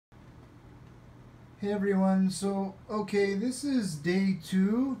Hey everyone, okay, this is day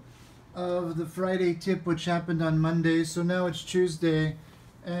 2 of the Friday tip which happened on Monday, so now it's Tuesday,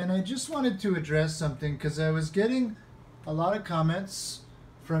 and I just wanted to address something because I was getting a lot of comments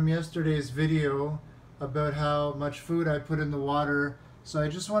from yesterday's video about how much food I put in the water, so I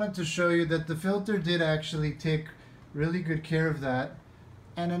just wanted to show you that the filter did actually take really good care of that.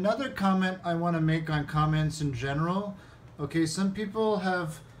 And another comment I want to make on comments in general, okay, some people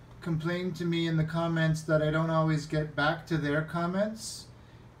have complained to me in the comments that I don't always get back to their comments,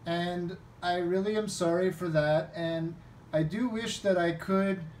 and I really am sorry for that, and I do wish that I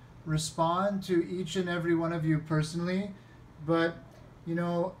could respond to each and every one of you personally, but you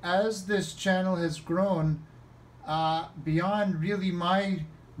know, as this channel has grown beyond really my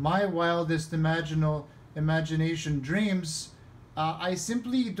wildest imagination dreams, I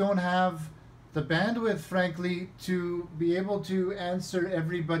simply don't have the bandwidth, frankly, to be able to answer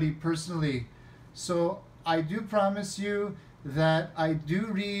everybody personally. So I do promise you that I do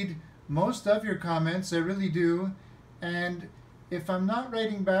read most of your comments, I really do, and if I'm not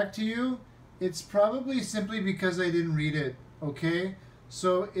writing back to you, it's probably simply because I didn't read it, okay?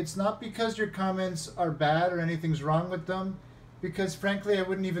 So it's not because your comments are bad or anything's wrong with them, because frankly I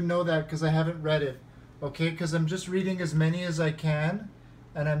wouldn't even know that because I haven't read it, okay? Because I'm just reading as many as I can,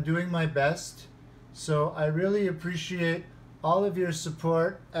 and I'm doing my best. So I really appreciate all of your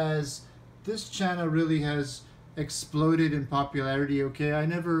support, as this channel really has exploded in popularity, okay? I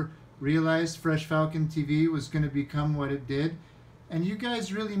never realized Fresh Falcon TV was going to become what it did, and you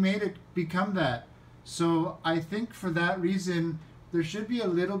guys really made it become that. So I think for that reason there should be a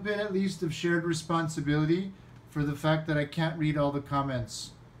little bit at least of shared responsibility for the fact that I can't read all the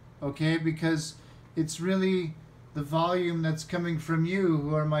comments, okay? Because it's really the volume that's coming from you,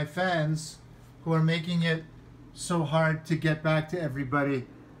 who are my fans, who are making it so hard to get back to everybody.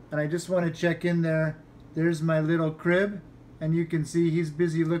 And I just want to check in there. There's my little crib, and you can see he's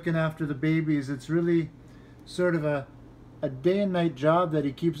busy looking after the babies. It's really sort of a day and night job that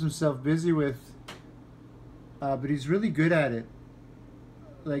he keeps himself busy with, but he's really good at it.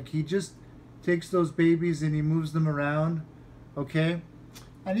 Like, he just takes those babies and he moves them around, okay?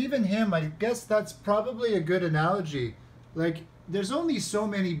 And even him, I guess that's probably a good analogy. Like, there's only so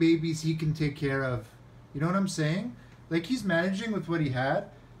many babies he can take care of. You know what I'm saying? Like, he's managing with what he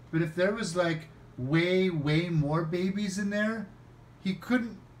had, but if there was like way more babies in there, he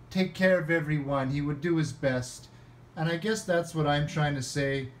couldn't take care of everyone. He would do his best. And I guess that's what I'm trying to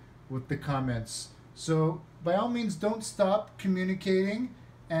say with the comments. So by all means, don't stop communicating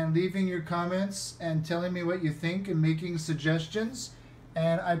and leaving your comments and telling me what you think and making suggestions.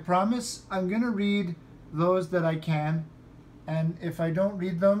 And I promise I'm gonna read those that I can. And if I don't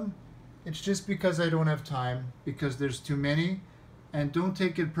read them, it's just because I don't have time, because there's too many. And don't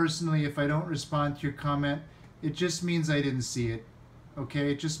take it personally if I don't respond to your comment. It just means I didn't see it,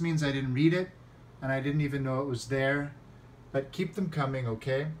 okay? It just means I didn't read it, and I didn't even know it was there. But keep them coming,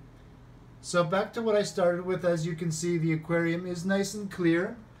 okay? So back to what I started with. As you can see, the aquarium is nice and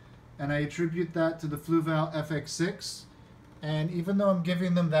clear, and I attribute that to the Fluval FX6. And even though I'm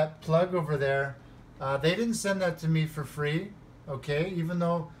giving them that plug over there, they didn't send that to me for free, okay? Even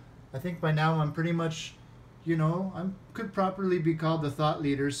though I think by now I'm pretty much, you know, I could properly be called the thought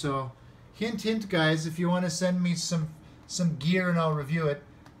leader. So hint, hint, guys, if you want to send me some gear and I'll review it.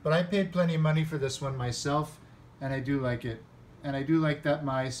 But I paid plenty of money for this one myself, and I do like it. And I do like that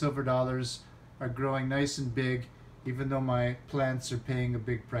my silver dollars are growing nice and big, even though my plants are paying a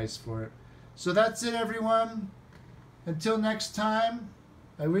big price for it. So that's it, everyone. Until next time,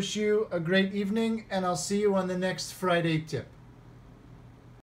 I wish you a great evening, and I'll see you on the next Friday tip.